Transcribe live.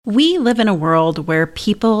We live in a world where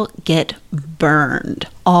people get burned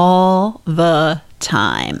all the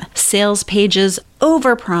time. Sales pages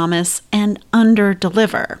overpromise and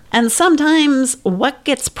underdeliver. And sometimes what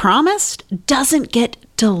gets promised doesn't get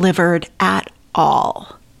delivered at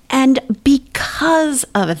all. And because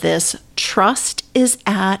of this, trust is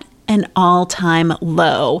at an all-time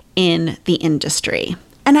low in the industry.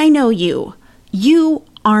 And I know you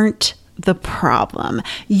aren't the problem.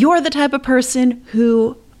 You're the type of person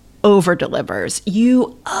who over-delivers.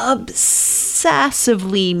 You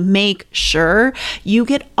obsessively make sure you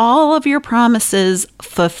get all of your promises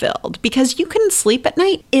fulfilled because you couldn't sleep at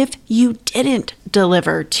night if you didn't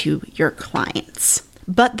deliver to your clients.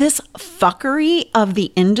 But this fuckery of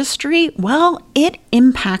the industry, well, it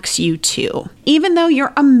impacts you too. Even though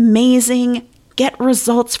you're amazing, get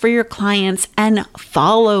results for your clients, and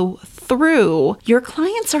follow through, your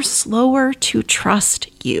clients are slower to trust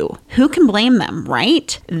you. Who can blame them,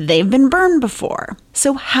 right? They've been burned before.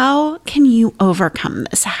 So how can you overcome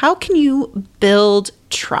this? How can you build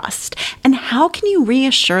trust? And how can you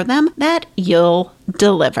reassure them that you'll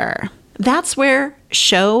deliver? That's where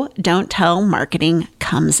show, don't tell marketing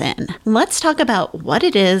comes in. Let's talk about what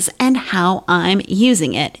it is and how I'm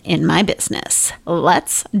using it in my business.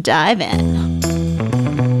 Let's dive in.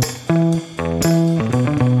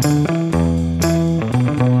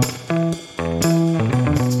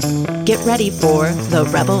 Get ready for the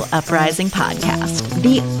Rebel Uprising podcast,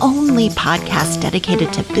 the only podcast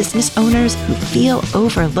dedicated to business owners who feel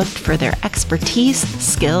overlooked for their expertise,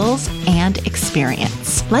 skills, and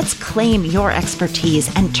experience. Let's claim your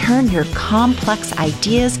expertise and turn your complex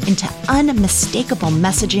ideas into unmistakable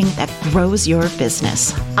messaging that grows your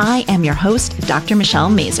business. I am your host, Dr. Michelle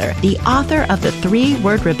Mazur, the author of The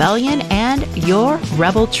 3-Word Rebellion and your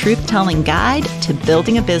Rebel Truth-Telling Guide to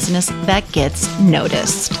Building a Business that Gets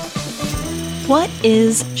Noticed. What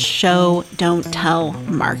is show, don't tell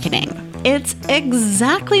marketing? It's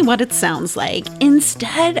exactly what it sounds like.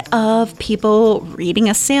 Instead of people reading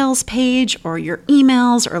a sales page or your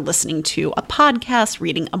emails or listening to a podcast,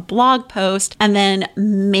 reading a blog post, and then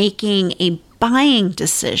making a buying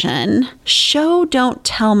decision, show, don't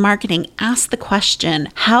tell marketing asks the question,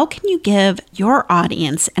 how can you give your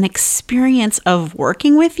audience an experience of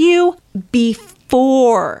working with you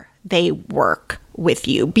before they work with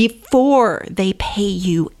you, before they pay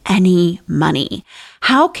you any money?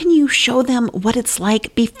 How can you show them what it's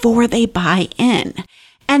like before they buy in?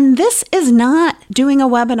 And this is not doing a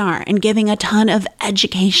webinar and giving a ton of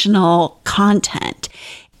educational content.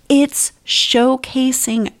 It's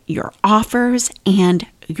showcasing your offers and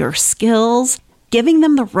your skills, giving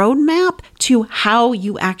them the roadmap to how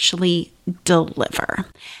you actually deliver.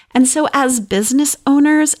 And so as business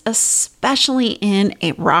owners, especially in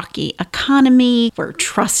a rocky economy where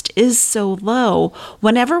trust is so low,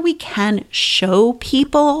 whenever we can show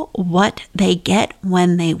people what they get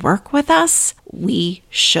when they work with us, we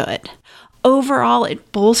should. Overall,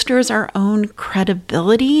 it bolsters our own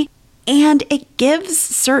credibility and it gives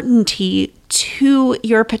certainty to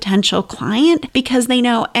your potential client because they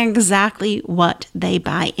know exactly what they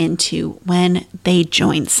buy into when they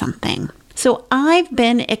join something. So I've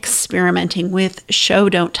been experimenting with show,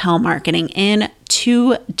 don't tell marketing in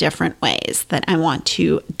 2 different ways that I want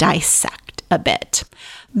to dissect a bit.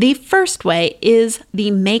 The first way is the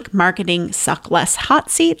Make Marketing Suck Less hot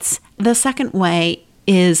seats. The second way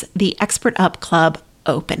is the Expert Up Club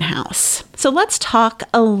open house. So let's talk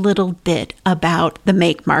a little bit about the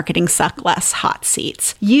Make Marketing Suck Less hot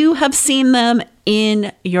seats. You have seen them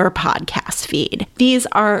in your podcast feed. These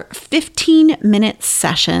are 15-minute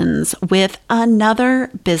sessions with another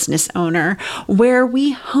business owner where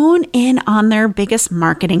we hone in on their biggest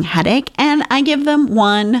marketing headache and I give them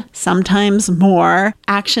 1, sometimes more,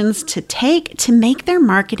 actions to take to make their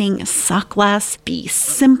marketing suck less, be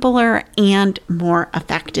simpler, and more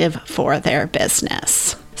effective for their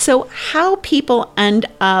business. So how people end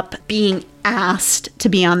up being asked to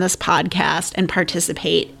be on this podcast and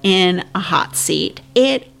participate in a hot seat,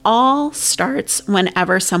 it all starts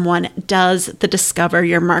whenever someone does the Discover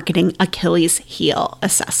Your Marketing Achilles Heel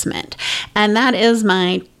Assessment. And that is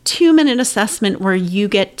my 2-minute assessment where you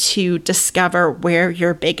get to discover where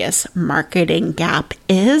your biggest marketing gap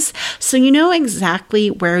is. So you know exactly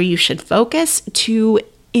where you should focus to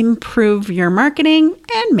improve your marketing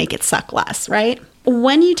and make it suck less, right?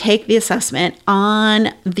 When you take the assessment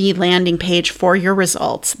on the landing page for your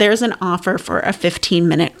results, there's an offer for a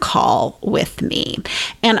 15-minute call with me.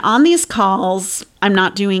 And on these calls, I'm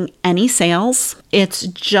not doing any sales. It's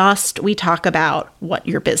just we talk about what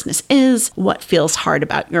your business is, what feels hard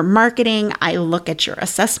about your marketing. I look at your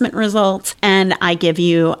assessment results and I give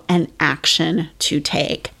you an action to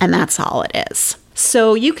take. And that's all it is.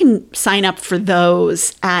 So you can sign up for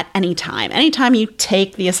those at any time. Anytime you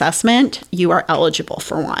take the assessment, you are eligible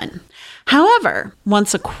for one. However,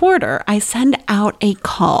 once a quarter, I send out a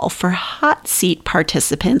call for hot seat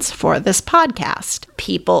participants for this podcast.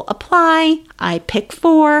 People apply, I pick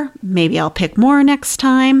 4, maybe I'll pick more next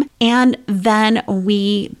time, and then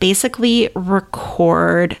we basically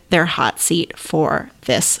record their hot seat for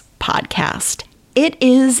this podcast. It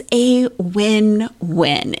is a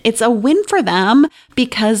win-win. It's a win for them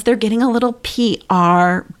because they're getting a little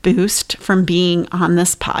PR boost from being on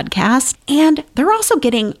this podcast, and they're also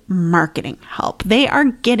getting marketing help. They are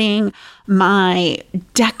getting my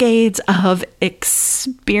decades of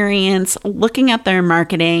experience looking at their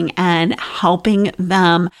marketing and helping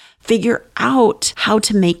them figure out how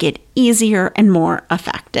to make it easier and more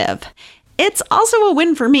effective. It's also a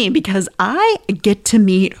win for me because I get to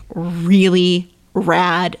meet really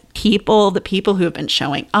rad people. The people who have been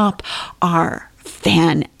showing up are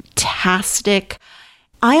fantastic.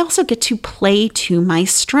 I also get to play to my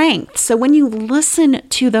strengths. So when you listen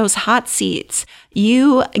to those hot seats,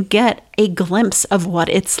 you get a glimpse of what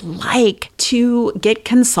it's like to get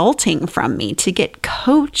consulting from me, to get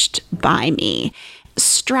coached by me.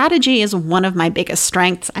 Strategy is one of my biggest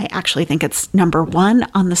strengths. I actually think it's number 1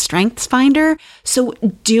 on the Strengths Finder. So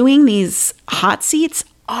doing these hot seats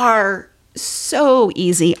are so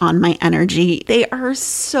easy on my energy. They are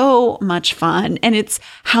so much fun, and it's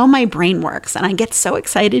how my brain works. And I get so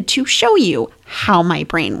excited to show you how my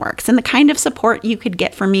brain works and the kind of support you could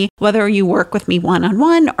get from me, whether you work with me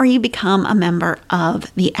one-on-one or you become a member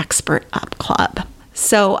of the Expert Up Club.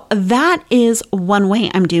 So that is one way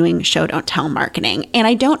I'm doing show, don't tell marketing. And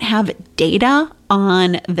I don't have data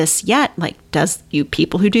on this yet. Like, does you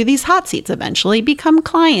people who do these hot seats eventually become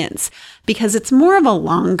clients? Because it's more of a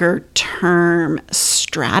longer term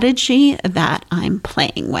strategy that I'm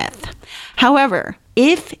playing with. However,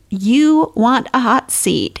 if you want a hot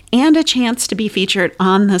seat and a chance to be featured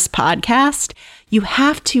on this podcast, you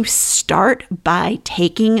have to start by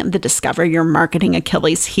taking the Discover Your Marketing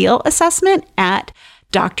Achilles Heel Assessment at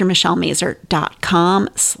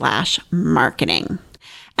drmichellemazur.com/marketing.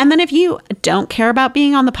 And then if you don't care about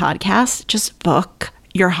being on the podcast, just book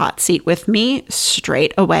your hot seat with me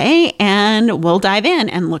straight away and we'll dive in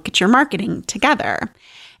and look at your marketing together.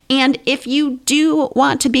 And if you do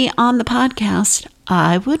want to be on the podcast,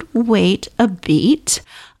 I would wait a beat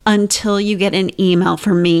until you get an email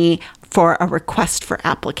from me for a request for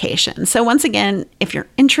application. So once again, if you're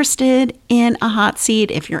interested in a hot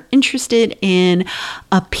seat, if you're interested in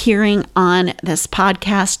appearing on this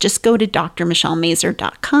podcast, just go to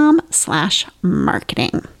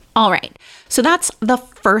drmichellemazur.com/marketing. All right. So that's the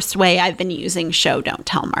first way I've been using show, don't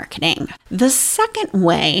tell marketing. The second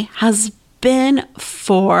way has been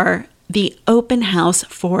for the open house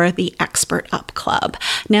for the Expert Up Club.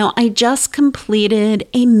 Now, I just completed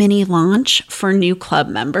a mini launch for new club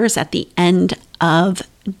members at the end of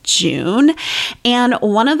June. And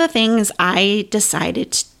one of the things I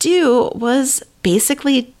decided to do was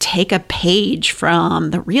basically take a page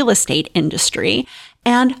from the real estate industry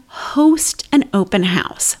and host an open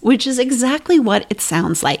house, which is exactly what it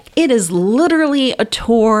sounds like. It is literally a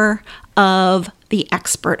tour of the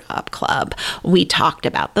Expert Up Club. We talked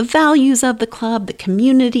about the values of the club, the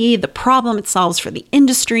community, the problem it solves for the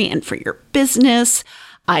industry and for your business.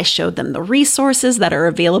 I showed them the resources that are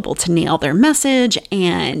available to nail their message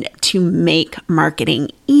and to make marketing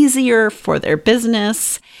easier for their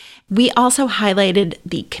business. We also highlighted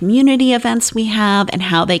the community events we have and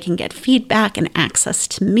how they can get feedback and access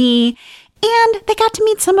to me. And they got to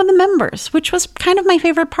meet some of the members, which was kind of my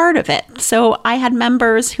favorite part of it. So I had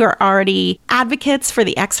members who are already advocates for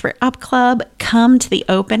the Expert Up Club come to the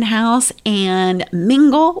open house and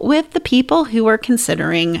mingle with the people who are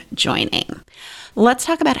considering joining. Let's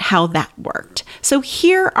talk about how that worked. So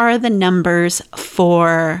here are the numbers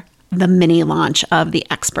for the mini launch of the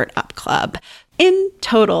Expert Up Club. In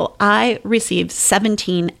total, I received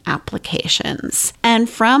 17 applications. And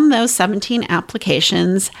from those 17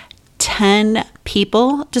 applications, 10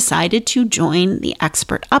 people decided to join the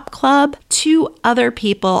Expert Up Club. 2 other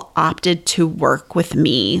people opted to work with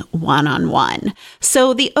me one-on-one.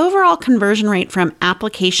 So the overall conversion rate from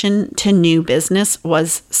application to new business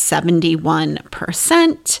was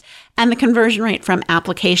 71%. And the conversion rate from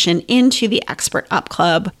application into the Expert Up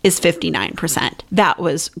Club is 59%. That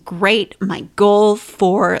was great. My goal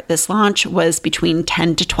for this launch was between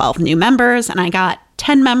 10 to 12 new members, and I got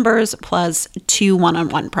 10 members plus 2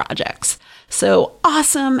 one-on-one projects. So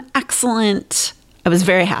awesome, excellent. I was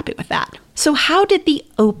very happy with that. So how did the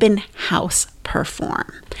open house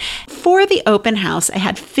perform? For the open house, I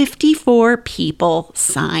had 54 people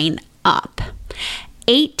sign up.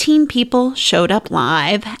 18 people showed up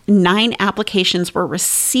live. 9 applications were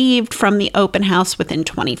received from the open house within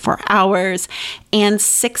 24 hours, and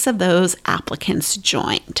 6 of those applicants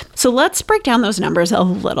joined. So let's break down those numbers a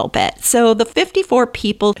little bit. So the 54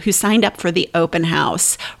 people who signed up for the open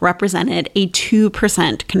house represented a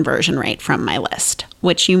 2% conversion rate from my list,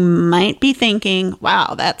 which you might be thinking,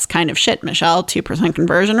 wow, that's kind of shit, Michelle, 2%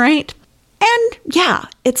 conversion rate. And yeah,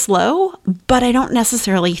 it's low, but I don't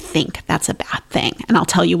necessarily think that's a bad thing. And I'll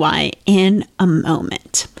tell you why in a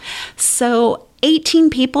moment. So 18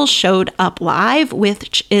 people showed up live,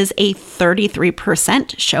 which is a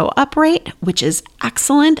 33% show up rate, which is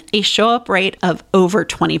excellent. A show up rate of over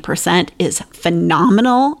 20% is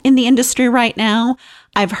phenomenal in the industry right now.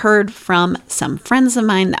 I've heard from some friends of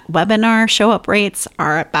mine that webinar show up rates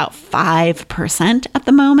are about 5% at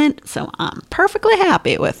the moment. So I'm perfectly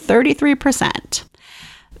happy with 33%.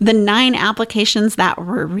 The 9 applications that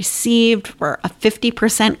were received were a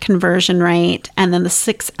 50% conversion rate. And then the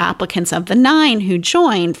 6 applicants of the 9 who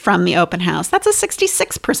joined from the open house, that's a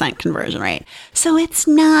 66% conversion rate. So it's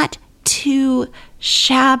not too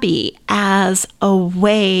shabby as a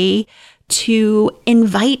way to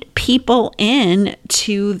invite people in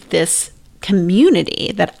to this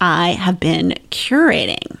community that I have been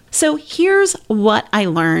curating. So here's what I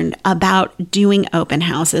learned about doing open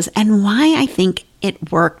houses and why I think it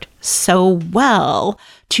worked so well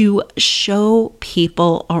to show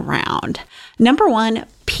people around. Number one,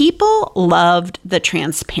 people loved the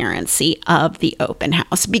transparency of the open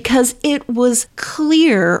house because it was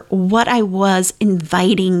clear what I was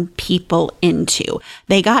inviting people into.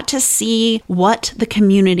 They got to see what the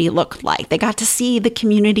community looked like. They got to see the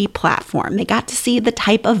community platform. They got to see the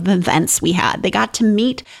type of events we had. They got to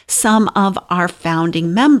meet some of our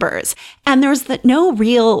founding members. And there's no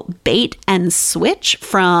real bait and switch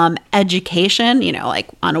from education, like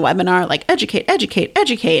on a webinar, like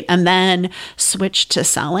educate, and then switch to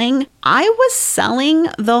selling. I was selling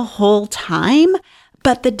the whole time,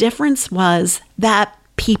 but the difference was that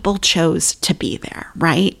people chose to be there,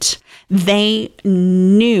 right? They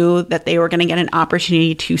knew that they were going to get an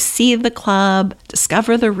opportunity to see the club,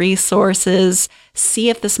 discover the resources, see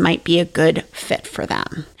if this might be a good fit for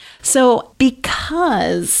them. So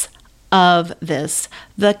because of this,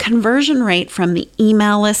 the conversion rate from the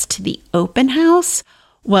email list to the open house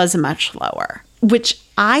was much lower, which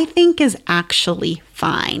I think is actually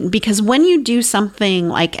fine, because when you do something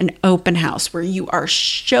like an open house where you are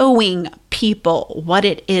showing people what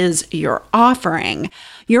it is you're offering,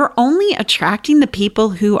 you're only attracting the people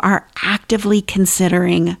who are actively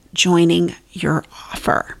considering joining your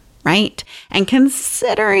offer, right? And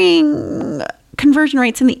considering conversion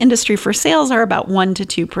rates in the industry for sales are about 1%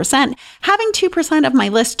 to 2%. Having 2% of my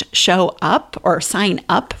list show up or sign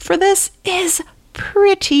up for this is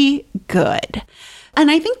pretty good. And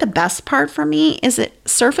I think the best part for me is it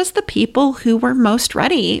surfaced the people who were most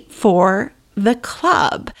ready for the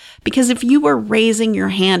club. Because if you were raising your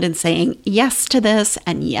hand and saying yes to this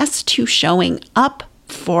and yes to showing up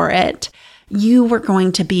for it, you were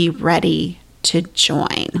going to be ready to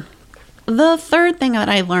join. The third thing that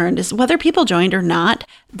I learned is whether people joined or not,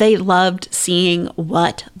 they loved seeing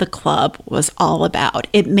what the club was all about.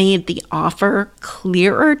 It made the offer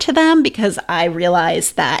clearer to them because I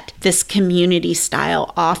realized that this community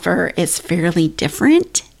style offer is fairly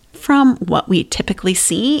different from what we typically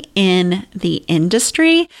see in the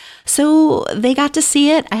industry. So they got to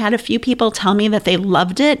see it. I had a few people tell me that they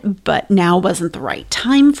loved it, but now wasn't the right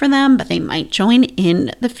time for them, but they might join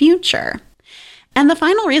in the future. And the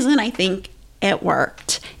final reason I think it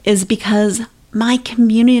worked is because my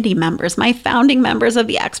community members, my founding members of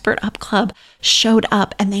the Expert Up Club showed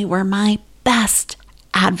up and they were my best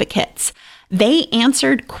advocates. They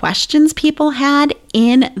answered questions people had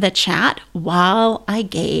in the chat while I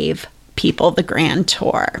gave people the grand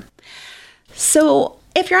tour. So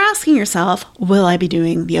if you're asking yourself, will I be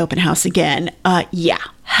doing the open house again? Yeah,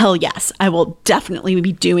 hell yes. I will definitely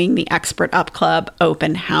be doing the Expert Up Club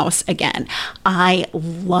open house again. I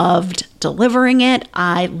loved delivering it.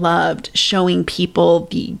 I loved showing people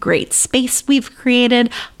the great space we've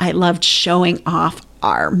created. I loved showing off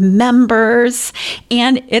our members,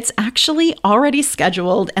 and it's actually already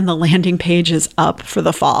scheduled and the landing page is up for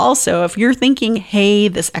the fall. So if you're thinking, hey,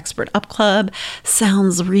 this Expert Up Club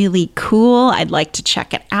sounds really cool, I'd like to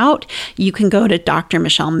check it out, you can go to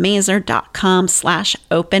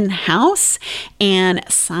drmichellemazur.com/open house and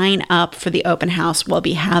sign up for the open house we'll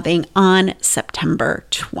be having on September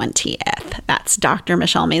 20th. That's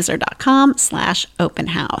drmichellemazur.com/open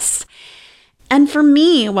house. And for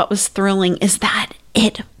me, what was thrilling is that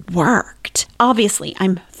it worked. Obviously,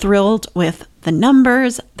 I'm thrilled with the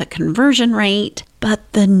numbers, the conversion rate,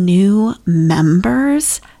 but the new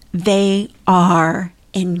members, they are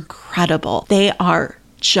incredible. They are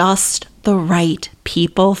just the right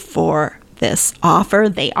people for this offer.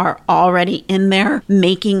 They are already in there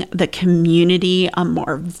making the community a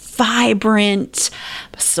more vibrant,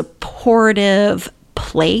 supportive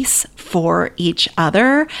place for each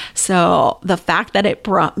other. So the fact that it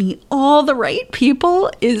brought me all the right people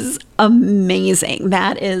is amazing.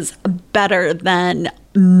 That is better than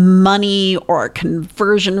money or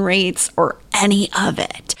conversion rates or any of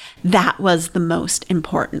it. That was the most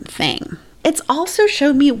important thing. It's also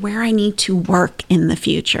showed me where I need to work in the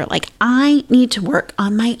future. Like, I need to work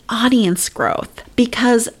on my audience growth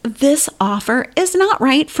because this offer is not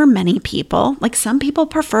right for many people. Like, some people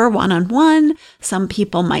prefer one-on-one, some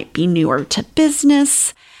people might be newer to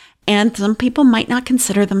business, and some people might not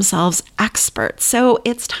consider themselves experts. So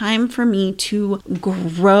it's time for me to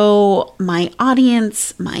grow my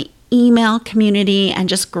audience, my email community, and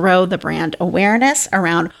just grow the brand awareness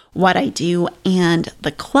around what I do and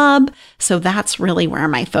the club. So that's really where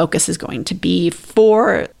my focus is going to be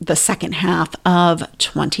for the second half of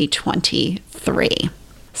 2023.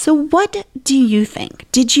 So what do you think?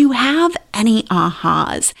 Did you have any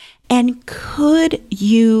ahas? And could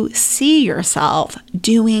you see yourself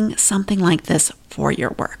doing something like this for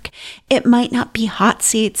your work? It might not be hot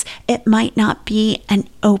seats. It might not be an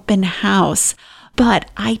open house.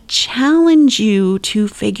 But I challenge you to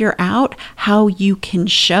figure out how you can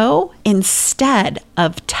show instead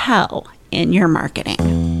of tell in your marketing.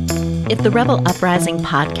 If the Rebel Uprising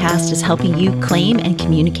podcast is helping you claim and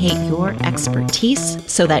communicate your expertise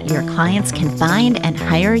so that your clients can find and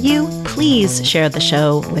hire you, please share the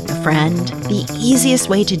show with a friend. The easiest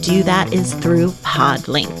way to do that is through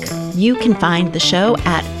Podlink. You can find the show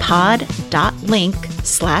at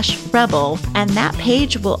pod.link/rebel, and that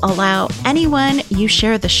page will allow anyone you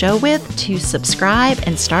share the show with to subscribe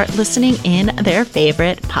and start listening in their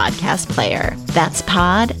favorite podcast player. That's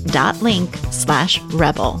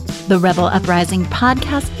pod.link/rebel. The Rebel Uprising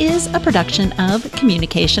podcast is a production of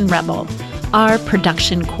Communication Rebel. Our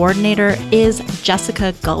production coordinator is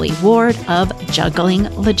Jessica Gully Ward of Juggling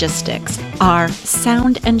Logistics. Our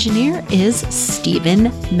sound engineer is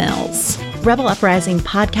Stephen Mills. Rebel Uprising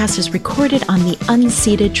podcast is recorded on the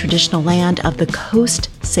unceded traditional land of the Coast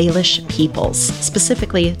Salish peoples,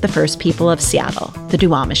 specifically the First People of Seattle, the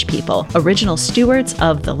Duwamish people, original stewards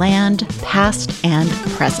of the land, past and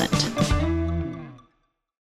present.